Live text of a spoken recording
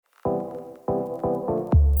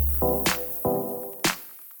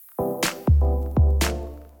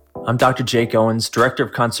I'm Dr. Jake Owens, Director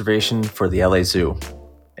of Conservation for the LA Zoo,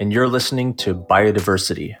 and you're listening to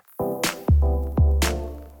Biodiversity.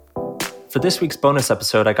 For this week's bonus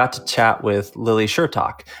episode, I got to chat with Lily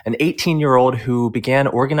Shertock, an 18-year-old who began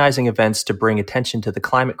organizing events to bring attention to the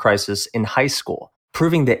climate crisis in high school,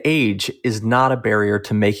 proving that age is not a barrier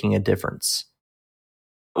to making a difference.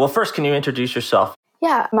 Well, first, can you introduce yourself?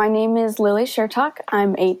 Yeah, my name is Lily Shertock.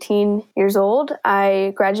 I'm 18 years old.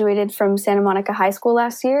 I graduated from Santa Monica High School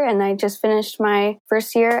last year, and I just finished my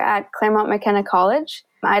first year at Claremont McKenna College.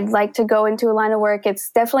 I'd like to go into a line of work. It's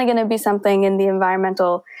definitely going to be something in the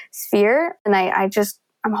environmental sphere, and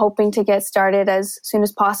I'm hoping to get started as soon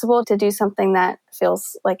as possible to do something that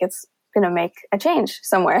feels like it's going to make a change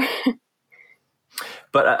somewhere.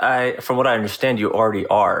 But from what I understand, you already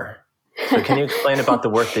are. So can you explain about the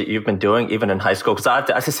work that you've been doing, even in high school? Because I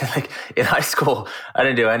have to say, in high school, I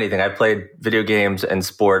didn't do anything. I played video games and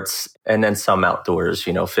sports, and then some outdoors,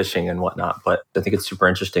 fishing and whatnot. But I think it's super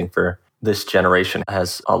interesting for this generation. It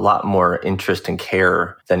has a lot more interest and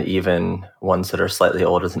care than even ones that are slightly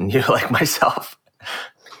older than you, like myself.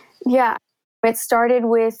 Yeah, it started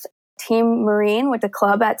with Team Marine with the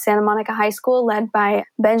club at Santa Monica High School led by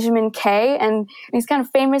Benjamin Kay. And he's kind of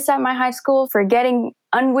famous at my high school for getting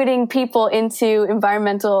unwitting people into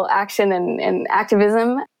environmental action and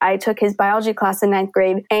activism. I took his biology class in 9th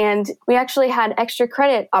grade, and we actually had extra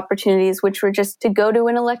credit opportunities, which were just to go to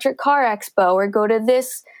an electric car expo or go to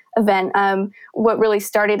this event. What really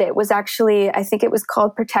started it was actually, I think it was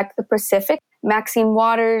called Protect the Pacific. Maxine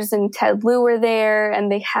Waters and Ted Lieu were there,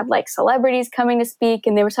 and they had celebrities coming to speak,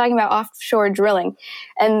 and they were talking about offshore drilling.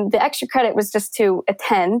 And the extra credit was just to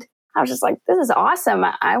attend. I was just like, this is awesome.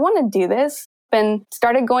 I want to do this. And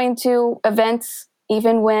started going to events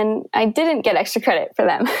even when I didn't get extra credit for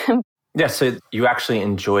them. Yeah, so you actually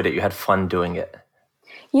enjoyed it. You had fun doing it.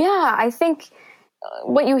 Yeah, I think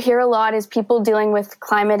what you hear a lot is people dealing with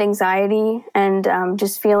climate anxiety and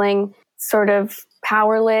just feeling sort of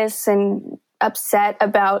powerless and upset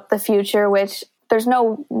about the future, which there's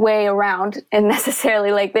no way around and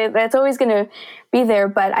necessarily that's always going to be there.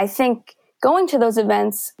 But I think going to those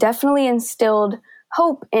events definitely instilled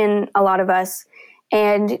hope in a lot of us,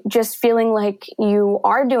 and just feeling like you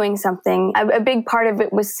are doing something. A big part of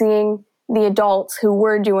it was seeing the adults who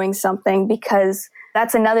were doing something, because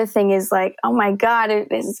that's another thing is oh my God,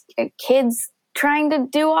 is kids trying to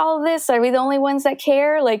do all of this? Are we the only ones that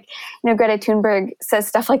care? Greta Thunberg says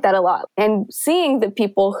stuff like that a lot. And seeing the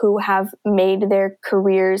people who have made their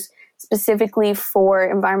careers specifically for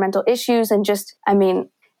environmental issues and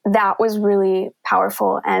that was really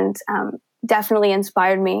powerful and definitely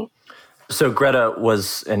inspired me. So Greta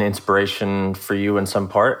was an inspiration for you in some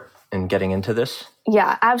part in getting into this?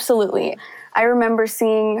 Yeah, absolutely. I remember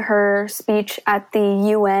seeing her speech at the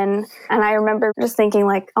UN, and I remember just thinking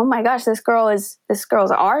oh my gosh, this girl's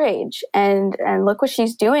our age, and look what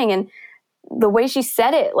she's doing. And the way she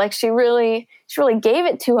said it, she really gave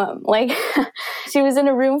it to him. She was in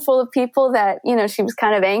a room full of people that, she was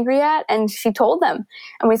kind of angry at, and she told them.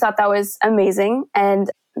 And we thought that was amazing. And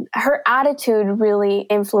her attitude really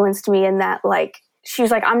influenced me in that, she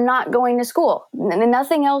was I'm not going to school.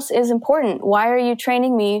 Nothing else is important. Why are you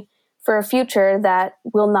training me for a future that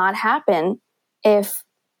will not happen if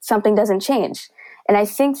something doesn't change? And I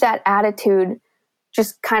think that attitude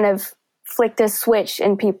just kind of flicked a switch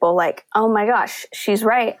in people oh my gosh, she's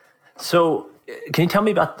right. So can you tell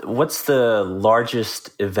me about what's the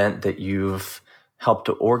largest event that you've helped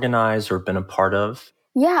to organize or been a part of?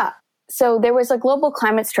 Yeah. So there was a global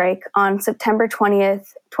climate strike on September 20th,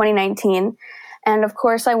 2019. And of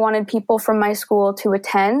course, I wanted people from my school to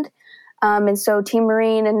attend. And so Team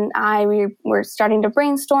Marine and we were starting to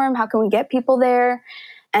brainstorm, how can we get people there?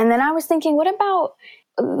 And then I was thinking, what about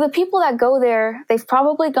the people that go there? They've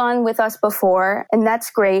probably gone with us before, and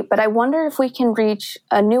that's great. But I wonder if we can reach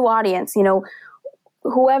a new audience,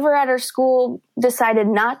 whoever at our school decided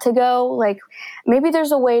not to go, maybe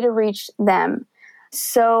there's a way to reach them.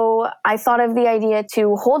 So I thought of the idea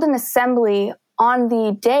to hold an assembly on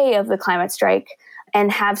the day of the climate strike and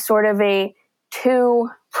have sort of a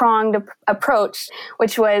two-pronged approach,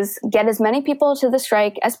 which was get as many people to the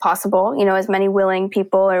strike as possible, as many willing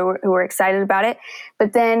people who were excited about it.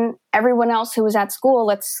 But then everyone else who was at school,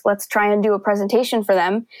 let's try and do a presentation for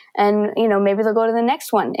them. And, maybe they'll go to the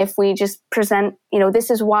next one if we just present, this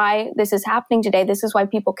is why this is happening today. This is why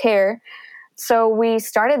people care. So we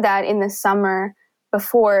started that in the summer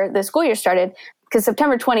before the school year started, because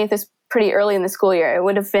September 20th is pretty early in the school year. It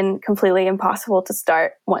would have been completely impossible to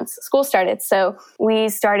start once school started. So we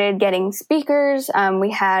started getting speakers.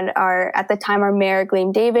 We had at the time, our mayor,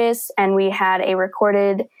 Gleam Davis, and we had a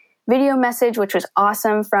recorded video message, which was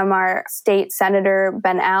awesome, from our state senator,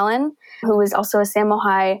 Ben Allen, who was also a Sam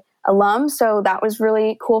High alum. So that was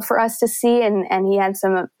really cool for us to see. And he had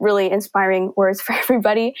some really inspiring words for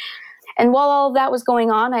everybody. And while all of that was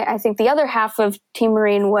going on, I think the other half of Team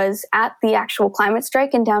Marine was at the actual climate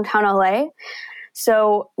strike in downtown LA.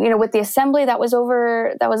 So, with the assembly, that was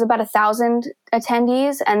about 1,000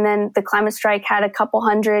 attendees. And then the climate strike had a couple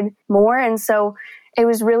hundred more. And so it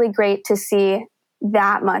was really great to see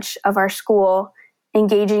that much of our school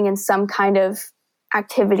engaging in some kind of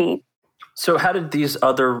activity. So how did these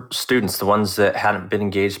other students, the ones that hadn't been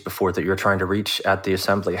engaged before that you're trying to reach at the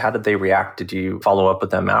assembly, how did they react? Did you follow up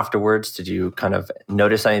with them afterwards? Did you kind of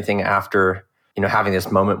notice anything after, having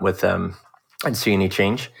this moment with them and see any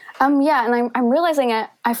change? Yeah, and I'm realizing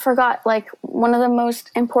I forgot one of the most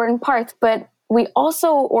important parts, but we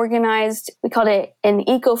also organized, we called it an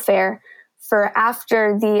eco fair for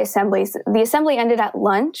after the assemblies. The assembly ended at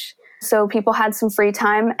lunch, so people had some free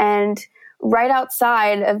time, and right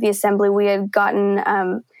outside of the assembly, we had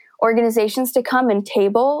gotten organizations to come and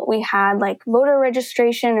table. We had voter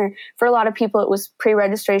registration, or for a lot of people, it was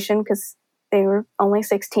pre-registration because they were only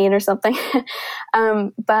 16 or something.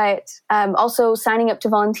 But also signing up to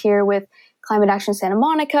volunteer with Climate Action Santa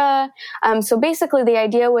Monica. So basically the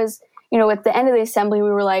idea was, at the end of the assembly, we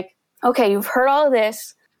were like, okay, you've heard all of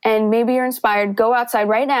this, and maybe you're inspired, go outside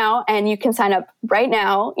right now and you can sign up right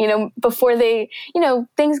now, before they,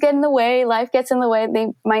 things get in the way, life gets in the way. They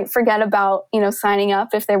might forget about, signing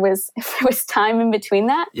up if there was time in between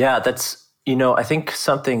that. Yeah, that's, I think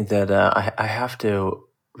something that I have to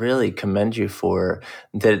really commend you for,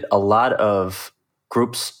 that a lot of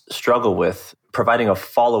groups struggle with, providing a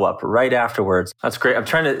follow-up right afterwards. That's great. I'm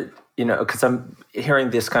trying to, because I'm hearing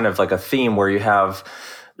this kind of like a theme where you have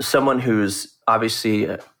someone who's obviously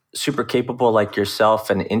super capable like yourself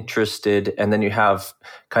and interested, and then you have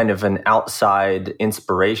kind of an outside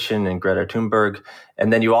inspiration in Greta Thunberg,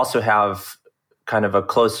 and then you also have kind of a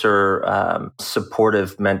closer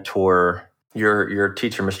supportive mentor, your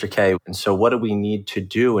teacher, Mr. K. And so what do we need to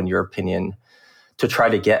do, in your opinion, to try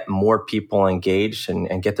to get more people engaged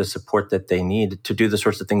and get the support that they need to do the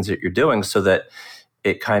sorts of things that you're doing, so that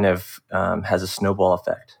it kind of has a snowball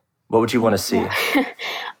effect? What would you want to see?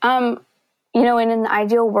 Yeah. In an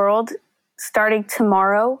ideal world, starting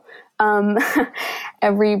tomorrow,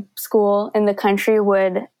 every school in the country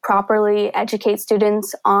would properly educate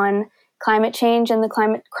students on climate change and the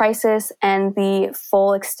climate crisis and the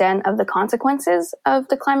full extent of the consequences of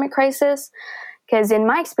the climate crisis. Because in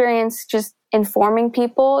my experience, just informing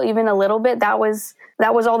people even a little bit, that was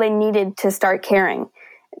all they needed to start caring.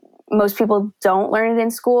 Most people don't learn it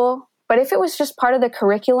in school, but if it was just part of the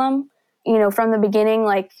curriculum, from the beginning,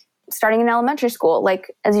 starting in elementary school,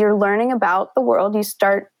 as you're learning about the world, you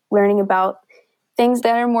start learning about things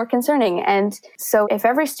that are more concerning. And so if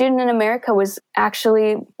every student in America was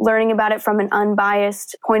actually learning about it from an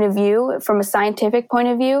unbiased point of view, from a scientific point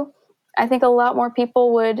of view, I think a lot more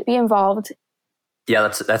people would be involved. Yeah,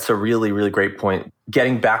 that's a really, really great point.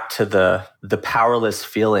 Getting back to the powerless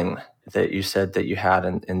feeling that you said that you had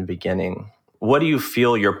in the beginning, what do you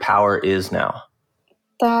feel your power is now?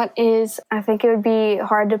 That is, I think it would be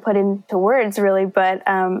hard to put into words, really. But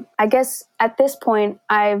I guess at this point,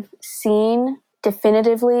 I've seen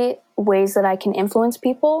definitively ways that I can influence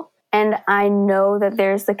people. And I know that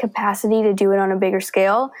there's the capacity to do it on a bigger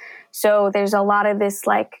scale. So there's a lot of this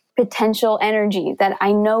potential energy that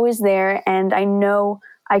I know is there and I know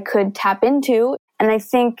I could tap into. And I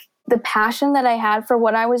think the passion that I had for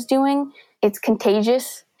what I was doing, it's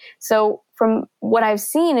contagious. So from what I've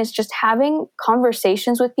seen is just having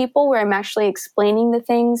conversations with people where I'm actually explaining the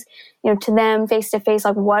things, to them face to face,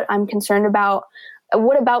 what I'm concerned about.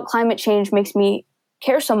 What about climate change makes me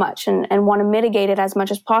care so much and want to mitigate it as much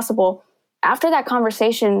as possible. After that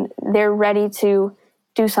conversation, they're ready to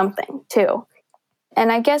do something too.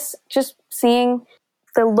 And I guess just seeing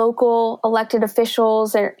the local elected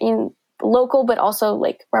officials, or local, but also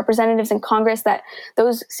representatives in Congress, that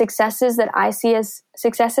those successes that I see as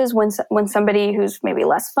successes when somebody who's maybe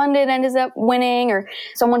less funded ends up winning, or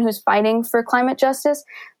someone who's fighting for climate justice,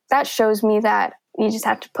 that shows me that you just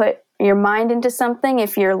have to put your mind into something.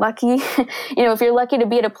 If you're lucky, if you're lucky to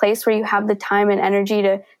be at a place where you have the time and energy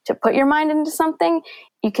to put your mind into something,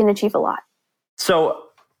 you can achieve a lot. So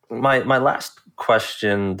my last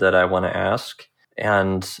question that I want to ask,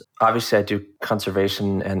 and obviously I do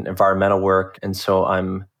conservation and environmental work, and so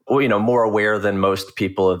I'm more aware than most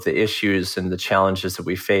people of the issues and the challenges that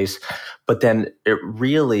we face. But then it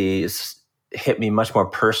really hit me much more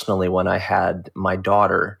personally when I had my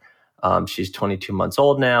daughter. She's 22 months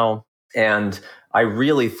old now. And I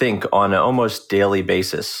really think on an almost daily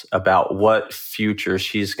basis about what future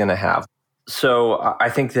she's going to have. So I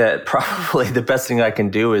think that probably the best thing I can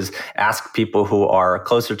do is ask people who are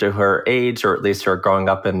closer to her age, or at least who are growing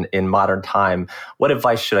up in modern time, what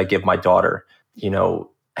advice should I give my daughter?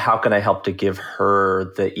 How can I help to give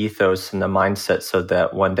her the ethos and the mindset so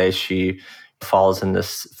that one day she follows in the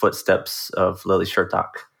footsteps of Lily Chertok?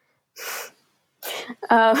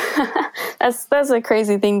 That's a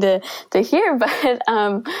crazy thing to hear, but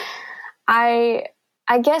I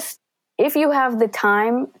guess if you have the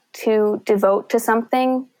time to devote to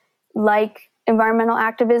something like environmental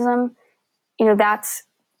activism, that's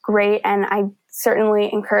great, and I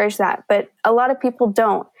certainly encourage that. But a lot of people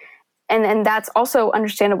don't, and that's also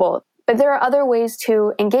understandable. But there are other ways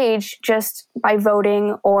to engage just by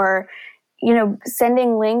voting or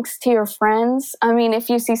sending links to your friends. I mean, if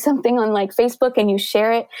you see something on like Facebook and you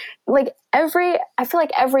share it, I feel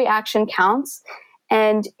like every action counts,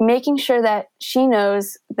 and making sure that she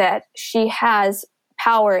knows that she has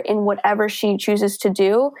power in whatever she chooses to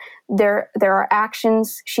do. There are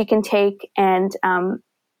actions she can take and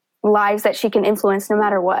lives that she can influence no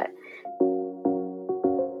matter what.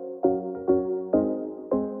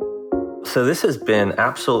 So this has been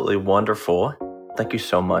absolutely wonderful. Thank you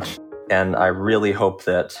so much. And I really hope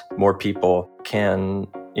that more people can,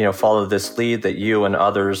 follow this lead that you and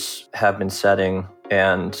others have been setting.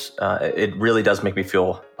 And it really does make me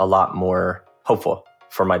feel a lot more hopeful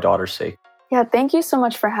for my daughter's sake. Yeah, thank you so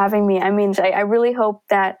much for having me. I mean, I really hope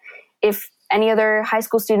that if any other high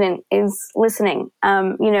school student is listening,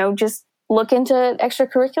 just look into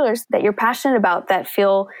extracurriculars that you're passionate about, that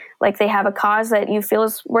feel like they have a cause that you feel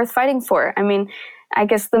is worth fighting for. I mean, I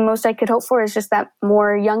guess the most I could hope for is just that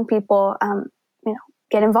more young people,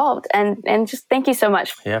 get involved. And just thank you so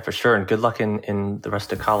much. Yeah, for sure. And good luck in the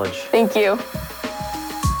rest of college. Thank you.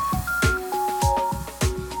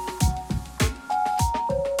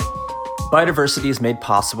 Biodiversity is made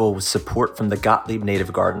possible with support from the Gottlieb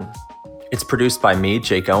Native Garden. It's produced by me,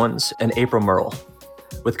 Jake Owens, and April Merle,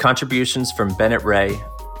 with contributions from Bennett Ray,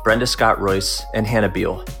 Brenda Scott Royce, and Hannah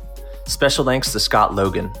Beal. Special thanks to Scott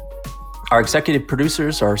Logan. Our executive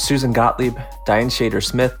producers are Susan Gottlieb, Diane Shader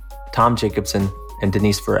Smith, Tom Jacobson, and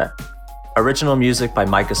Denise Verrett. Original music by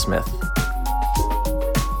Micah Smith.